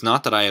 it's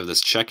not that I have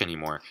this check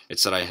anymore,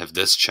 it's that I have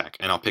this check,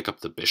 and I'll pick up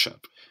the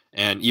bishop.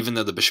 And even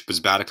though the bishop was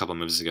bad a couple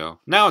moves ago,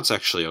 now it's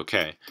actually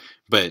okay.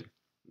 But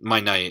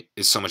my knight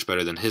is so much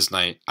better than his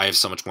knight, I have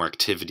so much more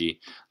activity.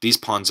 These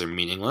pawns are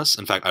meaningless.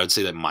 In fact, I would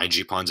say that my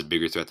g-pawn's a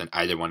bigger threat than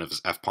either one of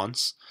his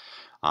f-pawns.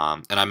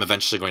 And I'm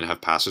eventually going to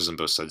have passers on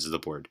both sides of the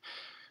board.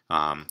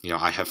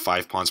 I have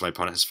 5 pawns, my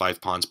opponent has 5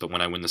 pawns, but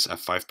when I win this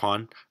f5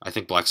 pawn, I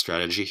think black's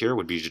strategy here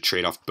would be to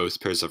trade off both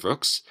pairs of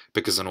rooks,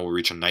 because then we'll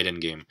reach a knight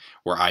endgame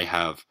where I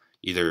have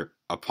either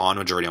a pawn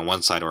majority on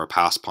one side or a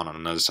passed pawn on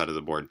another side of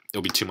the board.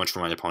 It'll be too much for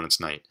my opponent's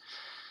knight.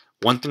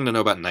 One thing to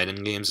know about knight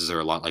endgames is they're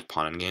a lot like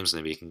pawn endgames,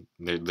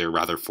 and they're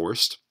rather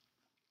forced.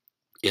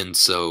 And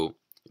so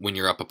when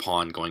you're up a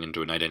pawn going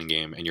into a knight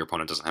endgame and your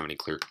opponent doesn't have any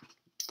clear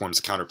forms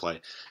of counterplay,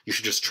 you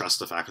should just trust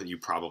the fact that you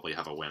probably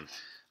have a win.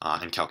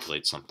 And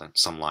calculate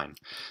some line.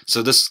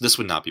 So this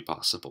would not be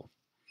possible.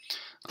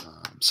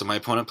 So my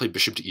opponent played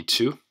bishop to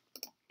e2,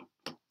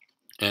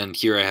 and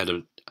here I had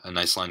a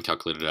nice line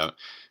calculated out.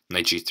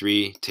 Knight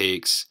g3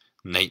 takes,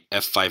 knight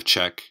f5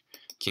 check,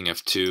 king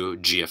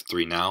f2, g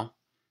f3 now.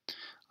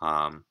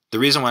 The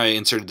reason why I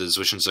inserted the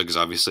Zwischenzug is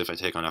obviously if I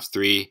take on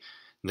f3,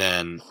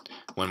 then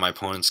when my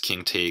opponent's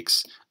king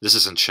takes, this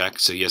isn't check,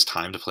 so he has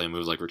time to play a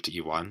move like rook to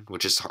e1,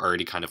 which is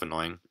already kind of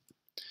annoying.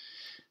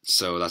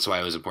 So that's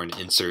why it was important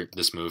to insert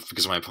this move,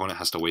 because my opponent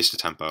has to waste a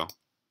tempo.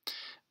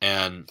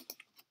 And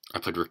I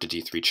played rook to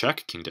d3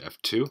 check, king to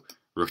f2,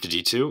 rook to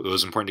d2. It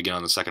was important to get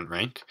on the second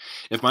rank.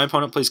 If my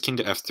opponent plays king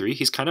to f3,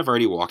 he's kind of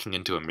already walking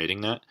into a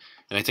mating net,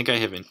 and I think I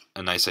have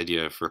a nice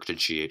idea of rook to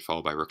g8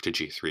 followed by rook to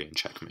g3 and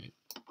checkmate.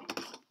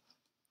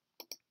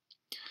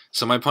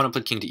 So my opponent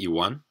played king to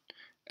e1,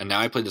 and now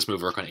I played this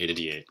move rook on a to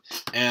d8.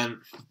 And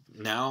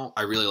now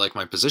I really like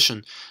my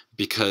position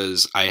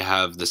because I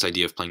have this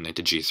idea of playing knight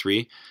to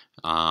g3,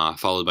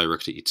 followed by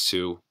rook to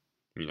e2,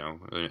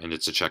 and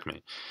it's a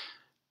checkmate.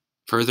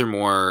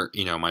 Furthermore,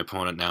 my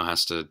opponent now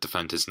has to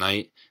defend his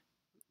knight.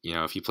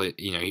 If he play,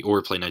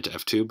 or play knight to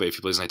f2, but if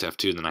he plays knight to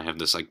f2, then I have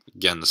this,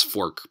 this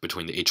fork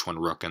between the h1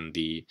 rook and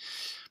the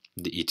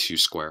e2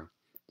 square.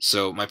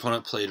 So my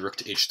opponent played rook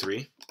to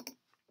h3,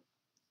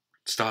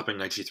 stopping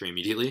knight g3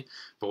 immediately,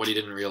 but what he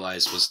didn't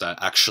realize was that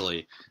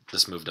actually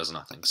this move does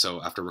nothing.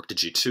 So after rook to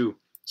g2,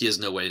 he has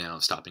no way now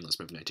of stopping this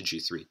move knight to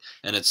g3,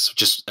 and it's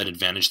just an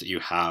advantage that you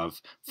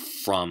have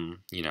from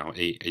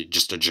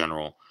just a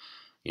general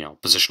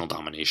positional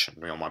domination.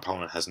 My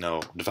opponent has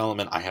no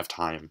development. I have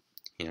time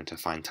to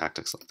find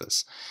tactics like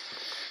this.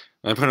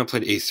 My opponent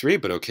played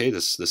a3, but okay,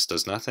 this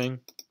does nothing.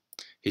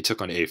 He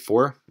took on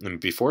a4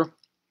 and b4.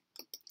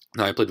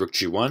 Now I played rook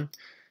g1,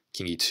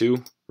 king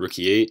e2, rook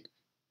e8,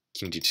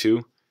 king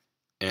d2,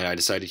 and I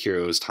decided here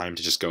it was time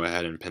to just go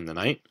ahead and pin the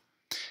knight.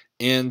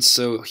 And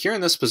so here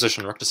in this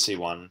position, rook to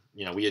c1,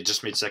 we had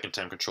just made second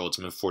time control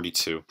to move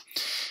 42.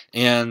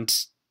 And,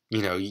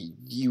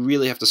 you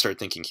really have to start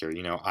thinking here.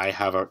 I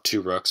have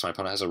two rooks, my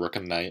opponent has a rook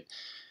and knight.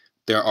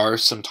 There are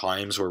some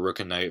times where rook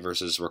and knight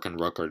versus rook and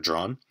rook are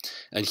drawn.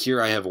 And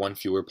here I have one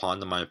fewer pawn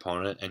than my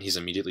opponent, and he's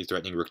immediately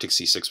threatening rook takes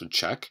c6 with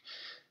check.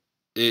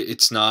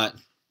 It's not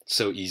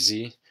so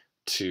easy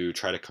to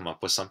try to come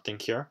up with something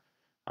here,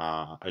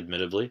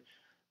 admittedly.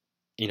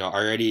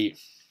 Already,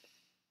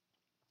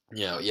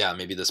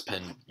 maybe this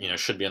pin,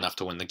 should be enough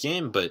to win the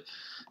game, but,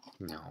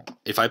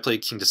 if I play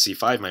king to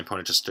c5, my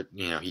opponent just,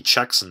 he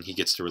checks and he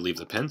gets to relieve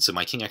the pin, so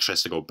my king actually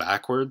has to go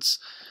backwards.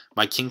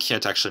 My king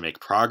can't actually make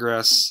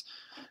progress.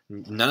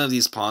 None of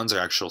these pawns are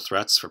actual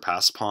threats for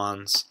passed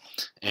pawns,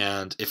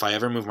 and if I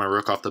ever move my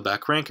rook off the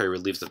back rank, I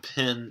relieve the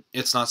pin.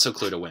 It's not so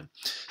clear to win.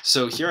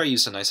 So here I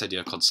used a nice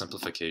idea called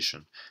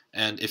simplification,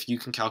 and if you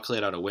can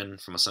calculate out a win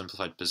from a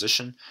simplified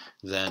position,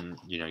 then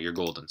you're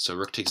golden. So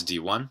rook takes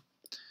d1,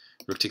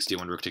 rook takes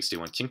d1, rook takes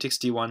d1, king takes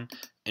d1,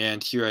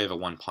 and here I have a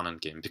one pawn end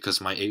game because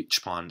my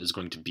h pawn is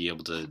going to be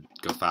able to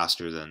go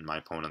faster than my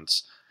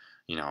opponent's,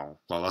 well,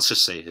 let's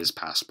just say his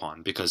passed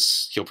pawn,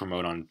 because he'll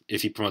promote on,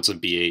 if he promotes a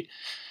b8,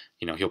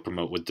 he'll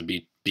promote with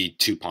the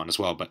b2 pawn as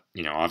well, but,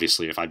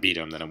 obviously if I beat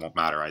him, then it won't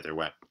matter either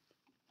way.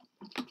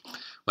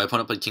 My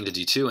opponent played king to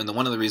d2, and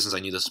one of the reasons I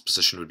knew this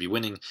position would be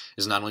winning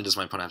is not only does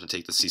my opponent have to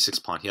take the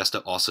c6 pawn, he has to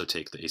also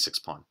take the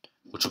a6 pawn,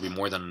 which will be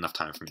more than enough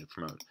time for me to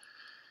promote.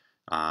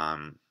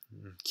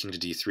 King to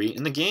d3.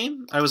 In the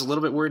game, I was a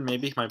little bit worried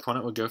maybe my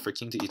opponent would go for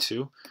king to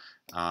e2,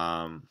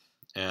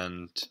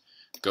 and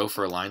go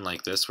for a line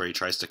like this where he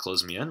tries to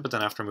close me in, but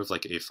then after a move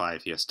like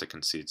a5, he has to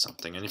concede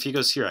something. And if he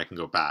goes here, I can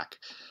go back,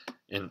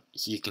 and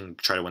he can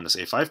try to win this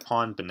a5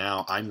 pawn, but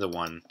now I'm the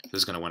one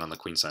who's going to win on the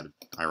queen side,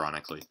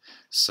 ironically.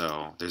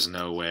 So there's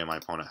no way my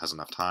opponent has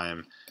enough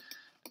time,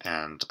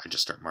 and I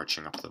just start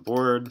marching up the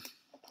board.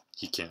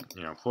 He can't,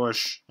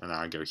 push, and then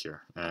I go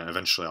here. And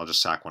eventually I'll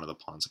just sack one of the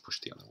pawns and push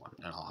the other one,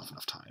 and I'll have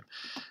enough time.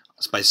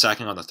 So by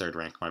sacking on the third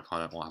rank, my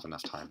opponent will have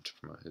enough time to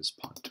promote his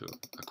pawn to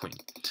a queen.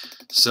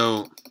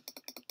 So,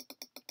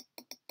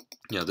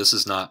 this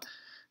is not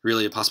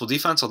really a possible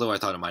defense, although I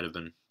thought it might have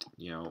been,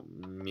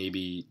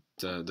 maybe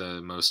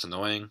the most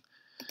annoying.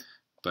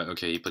 But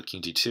okay, he put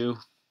king d2,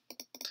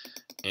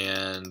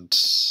 and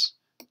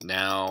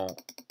now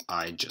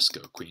I just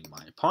go queen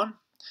my pawn,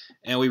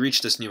 and we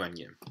reach this new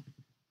endgame.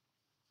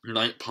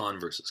 Knight pawn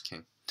versus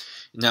king.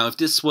 Now, if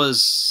this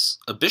was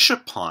a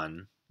bishop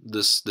pawn,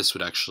 this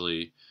would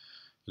actually,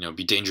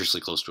 be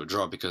dangerously close to a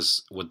draw,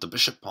 because with the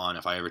bishop pawn,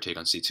 if I ever take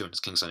on c2 and his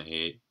king's on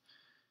a8,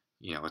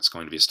 it's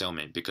going to be a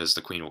stalemate, because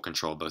the queen will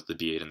control both the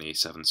b8 and the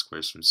a7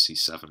 squares from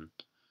c7,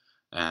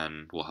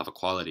 and we'll have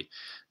equality.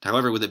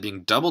 However, with it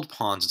being doubled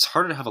pawns, it's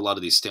harder to have a lot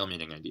of these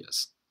stalemating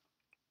ideas.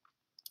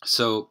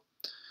 So,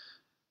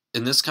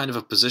 in this kind of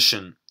a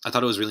position, I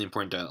thought it was really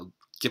important to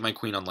get my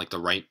queen on the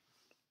right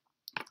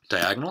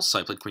diagonal, so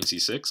I played queen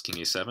c6, king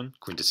a7,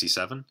 queen to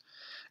c7.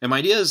 And my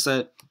idea is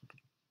that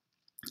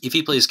if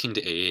he plays king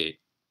to a8,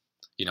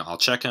 I'll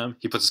check him,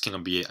 he puts his king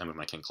on b8, I move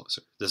my king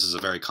closer. This is a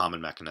very common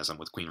mechanism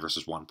with queen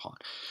versus one pawn.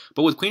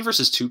 But with queen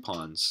versus two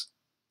pawns,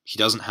 he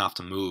doesn't have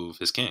to move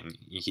his king.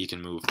 He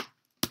can move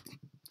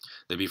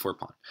the b4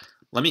 pawn.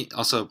 Let me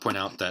also point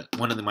out that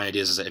one of my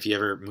ideas is that if he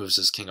ever moves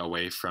his king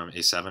away from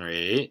a7 or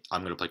a8,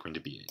 I'm going to play queen to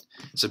b8.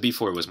 So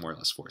b4 was more or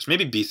less forced.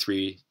 Maybe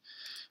b3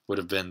 would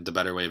have been the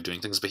better way of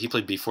doing things, but he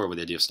played b4 with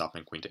the idea of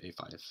stopping queen to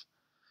a5.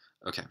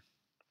 Okay.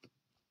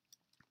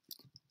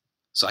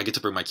 So I get to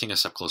bring my king a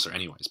step closer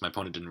anyways. My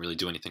opponent didn't really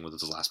do anything with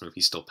his last move.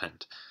 He's still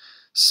pinned.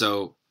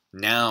 So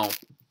now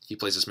he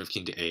plays this move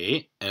king to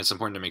a8, and it's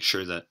important to make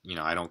sure that,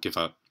 I don't give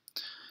up,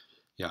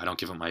 I don't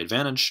give up my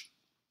advantage.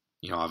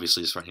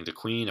 Obviously he's threatening to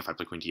queen. If I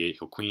play queen to e8,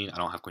 he'll queen. I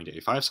don't have queen to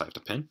a5, so I have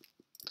to pin.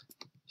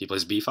 He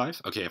plays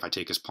b5. Okay, if I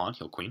take his pawn,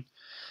 he'll queen.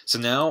 So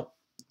now,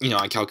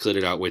 I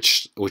calculated out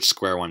which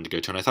square I wanted to go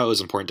to, and I thought it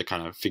was important to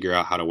kind of figure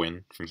out how to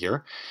win from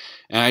here.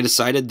 And I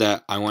decided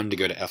that I wanted to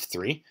go to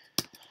f3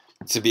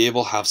 to be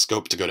able to have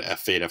scope to go to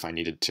f8 if I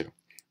needed to.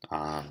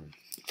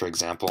 For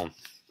example,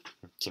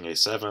 king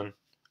a7,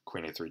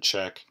 queen a3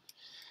 check,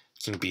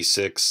 king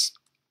b6,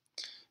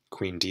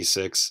 queen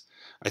d6.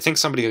 I think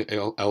somebody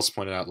else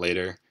pointed out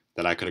later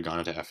that I could have gone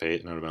into f8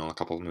 and it would have been a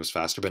couple of moves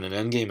faster, but in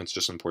an endgame it's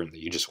just important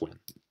that you just win.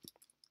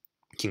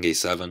 King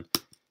a7,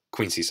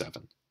 queen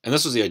c7. And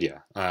this was the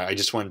idea. I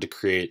just wanted to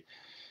create,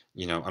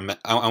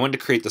 I wanted to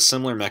create the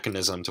similar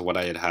mechanism to what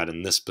I had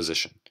in this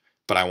position,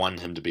 but I wanted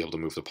him to be able to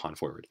move the pawn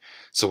forward.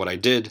 So what I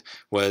did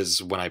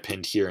was when I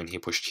pinned here and he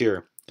pushed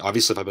here,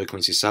 obviously if I play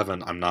queen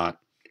c7, I'm not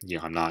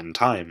in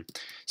time.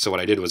 So what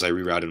I did was I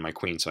rerouted my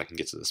queen so I can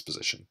get to this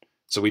position.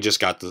 So we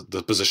just got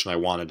the position I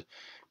wanted,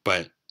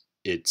 but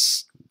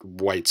it's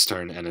white's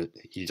turn and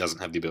he doesn't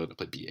have the ability to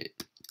play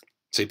b8.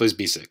 So he plays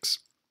b6.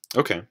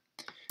 Okay,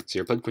 so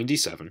here played queen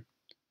d7.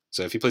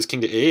 So if he plays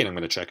king to a8, I'm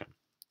going to check him.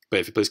 But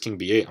if he plays king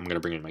b8, I'm going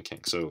to bring in my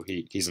king. So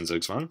he's in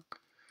Zugzwang.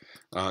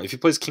 If he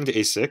plays king to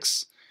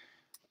a6,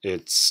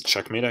 it's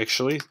checkmate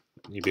actually.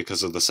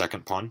 because of the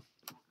second pawn.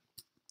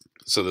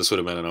 So this would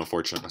have been an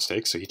unfortunate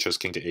mistake. So he chose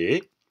king to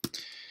a8,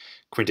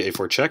 queen to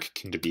a4 check,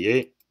 king to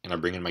b8, and I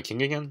bring in my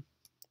king again,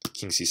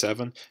 king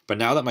c7. But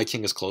now that my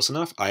king is close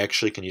enough, I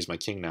actually can use my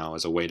king now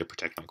as a way to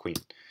protect my queen.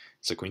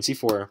 So queen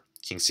c4,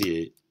 king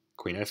c8,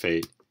 queen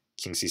f8,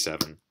 king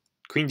c7,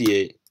 queen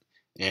d8,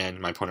 and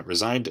my opponent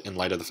resigned in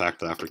light of the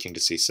fact that after king to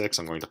c6,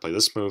 I'm going to play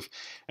this move,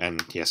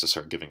 and he has to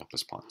start giving up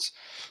his pawns.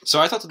 So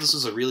I thought that this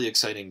was a really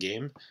exciting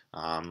game.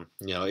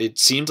 It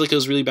seemed like it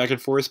was really back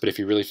and forth, but if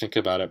you really think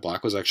about it,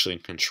 black was actually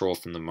in control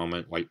from the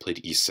moment white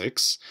played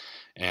e6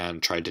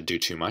 and tried to do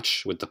too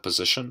much with the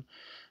position.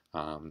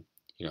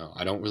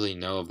 I don't really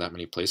know of that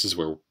many places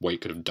where white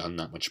could have done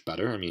that much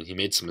better. I mean, he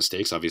made some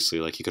mistakes, obviously,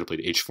 like he could have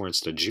played h4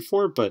 instead of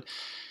g4, but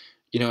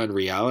in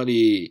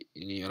reality,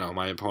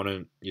 my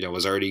opponent,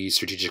 was already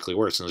strategically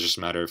worse, and it was just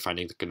a matter of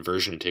finding the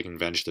conversion and taking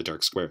advantage of the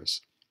dark squares.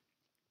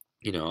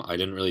 I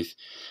don't really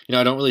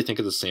think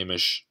of the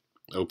same-ish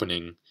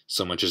opening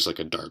so much as like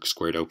a dark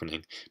squared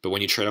opening. But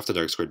when you trade off the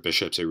dark squared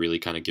bishops, it really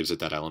kind of gives it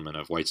that element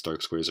of white's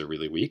dark squares are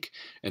really weak,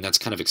 and that's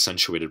kind of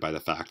accentuated by the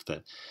fact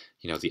that,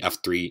 the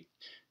f3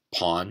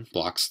 pawn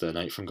blocks the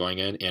knight from going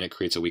in, and it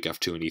creates a weak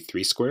f2 and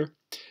e3 square,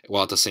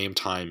 while at the same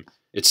time,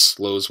 it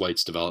slows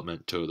white's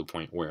development to the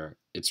point where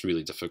it's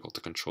really difficult to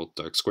control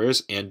dark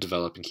squares and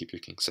develop and keep your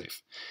king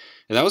safe.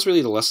 And that was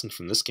really the lesson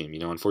from this game.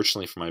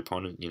 Unfortunately for my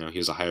opponent, he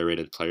was a higher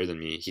rated player than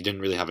me. He didn't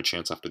really have a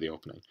chance after the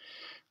opening.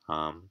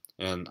 I'm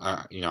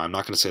not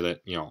going to say that,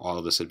 all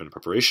of this had been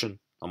preparation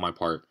on my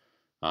part.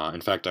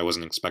 In fact, I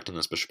wasn't expecting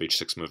this bishop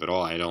h6 move at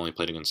all. I had only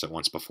played against it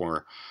once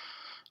before.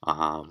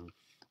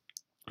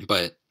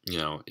 But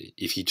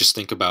if you just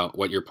think about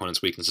what your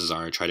opponent's weaknesses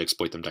are and try to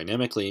exploit them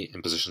dynamically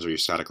in positions where you're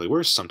statically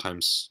worse,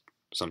 sometimes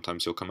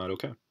you'll come out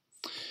okay.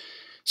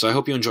 So I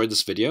hope you enjoyed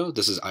this video.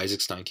 This is Isaac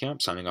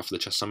Steincamp signing off for the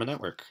Chess Summit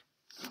Network.